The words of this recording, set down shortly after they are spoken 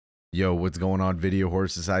Yo, what's going on, Video Horror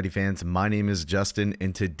Society fans? My name is Justin,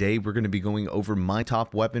 and today we're going to be going over my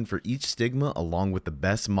top weapon for each Stigma, along with the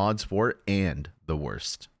best mods for it and the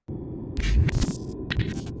worst.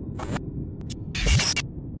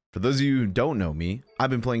 For those of you who don't know me, I've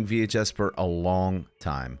been playing VHS for a long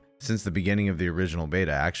time, since the beginning of the original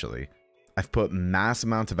beta actually. I've put mass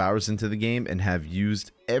amounts of hours into the game and have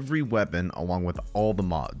used every weapon along with all the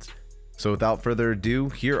mods. So without further ado,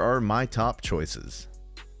 here are my top choices.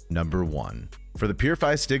 Number 1. For the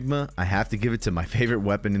Purify Stigma, I have to give it to my favorite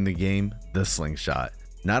weapon in the game, the slingshot.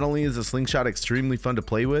 Not only is the slingshot extremely fun to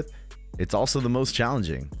play with, it's also the most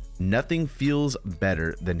challenging. Nothing feels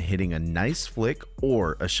better than hitting a nice flick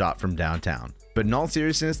or a shot from downtown. But in all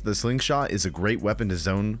seriousness, the slingshot is a great weapon to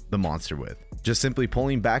zone the monster with. Just simply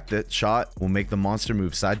pulling back that shot will make the monster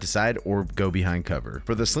move side to side or go behind cover.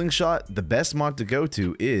 For the slingshot, the best mod to go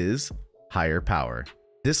to is higher power.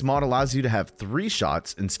 This mod allows you to have 3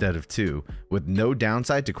 shots instead of 2, with no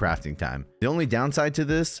downside to crafting time. The only downside to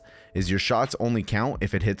this is your shots only count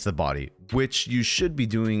if it hits the body, which you should be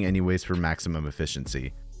doing anyways for maximum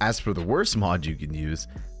efficiency. As for the worst mod you can use,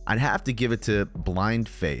 I'd have to give it to Blind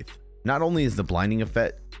Faith. Not only is the blinding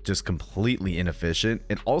effect just completely inefficient,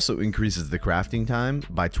 it also increases the crafting time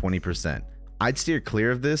by 20%. I'd steer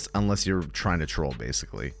clear of this unless you're trying to troll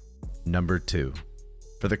basically. Number 2.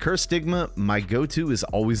 For the Cursed Stigma, my go-to is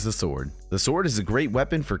always the sword. The sword is a great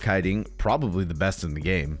weapon for kiting, probably the best in the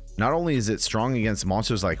game. Not only is it strong against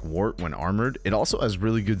monsters like Wart when armored, it also has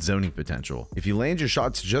really good zoning potential. If you land your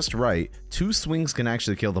shots just right, 2 swings can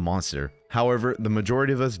actually kill the monster. However, the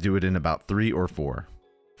majority of us do it in about 3 or 4.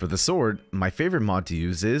 For the sword, my favorite mod to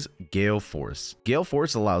use is Gale Force. Gale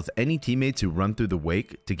Force allows any teammate to run through the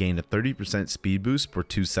wake to gain a 30% speed boost for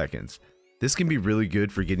 2 seconds. This can be really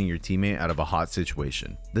good for getting your teammate out of a hot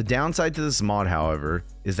situation. The downside to this mod, however,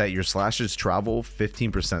 is that your slashes travel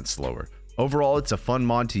 15% slower. Overall, it's a fun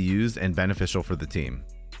mod to use and beneficial for the team.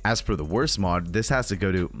 As for the worst mod, this has to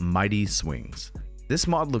go to Mighty Swings. This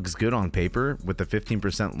mod looks good on paper with the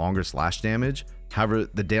 15% longer slash damage. However,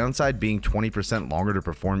 the downside being 20% longer to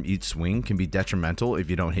perform each swing can be detrimental if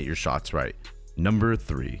you don't hit your shots right. Number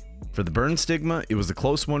 3. For the Burn Stigma, it was a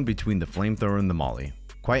close one between the flamethrower and the molly.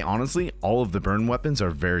 Quite honestly, all of the burn weapons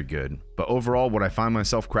are very good, but overall what I find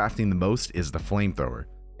myself crafting the most is the flamethrower.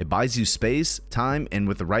 It buys you space, time, and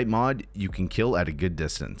with the right mod, you can kill at a good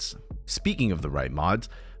distance. Speaking of the right mods,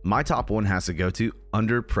 my top one has to go to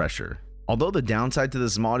Under Pressure. Although the downside to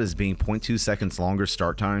this mod is being 0.2 seconds longer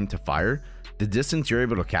start time to fire, the distance you're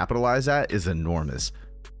able to capitalize at is enormous.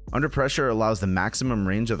 Under Pressure allows the maximum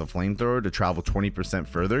range of the flamethrower to travel 20%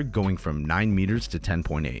 further, going from 9 meters to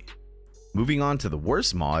 10.8. Moving on to the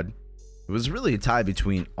worst mod, it was really a tie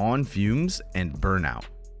between On Fumes and Burnout.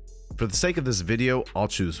 For the sake of this video, I'll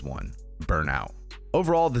choose one, Burnout.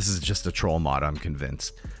 Overall, this is just a troll mod, I'm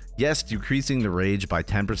convinced. Yes, decreasing the rage by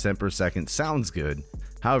 10% per second sounds good.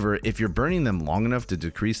 However, if you're burning them long enough to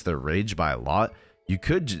decrease their rage by a lot, you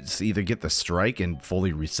could just either get the strike and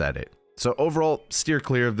fully reset it. So overall, steer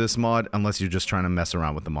clear of this mod unless you're just trying to mess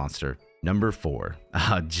around with the monster. Number 4.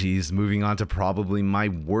 Moving on to probably my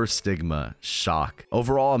worst Stigma, Shock.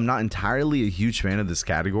 Overall, I'm not entirely a huge fan of this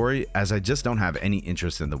category as I just don't have any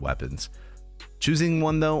interest in the weapons. Choosing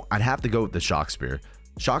one though, I'd have to go with the Shock Spear.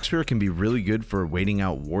 Shock Spear can be really good for waiting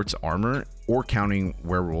out Wart's armor or counting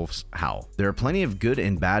Werewolf's Howl. There are plenty of good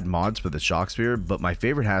and bad mods for the Shock Spear, but my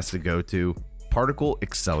favorite has to go to Particle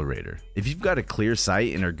Accelerator. If you've got a clear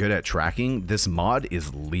sight and are good at tracking, this mod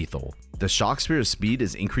is lethal. The Shock Spear's speed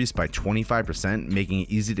is increased by 25%, making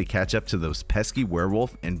it easy to catch up to those pesky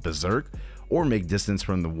Werewolf and Berserk, or make distance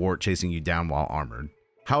from the Wart chasing you down while armored.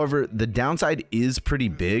 However, the downside is pretty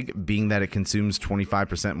big, being that it consumes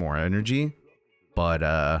 25% more energy,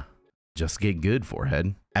 but just get good,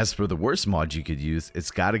 forehead. As for the worst mod you could use,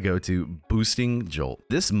 it's gotta go to Boosting Jolt.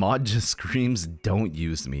 This mod just screams, don't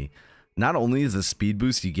use me. Not only is the speed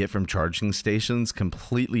boost you get from charging stations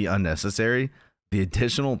completely unnecessary, the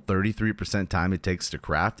additional 33% time it takes to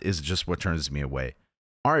craft is just what turns me away.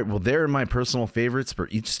 Alright, well there are my personal favorites for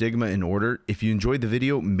each Stigma in order. If you enjoyed the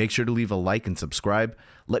video, make sure to leave a like and subscribe.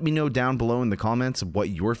 Let me know down below in the comments what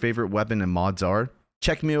your favorite weapon and mods are.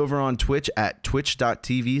 Check me over on Twitch at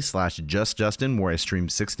twitch.tv/justjustin, where I stream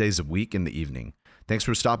 6 days a week in the evening. Thanks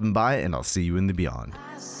for stopping by, and I'll see you in the beyond.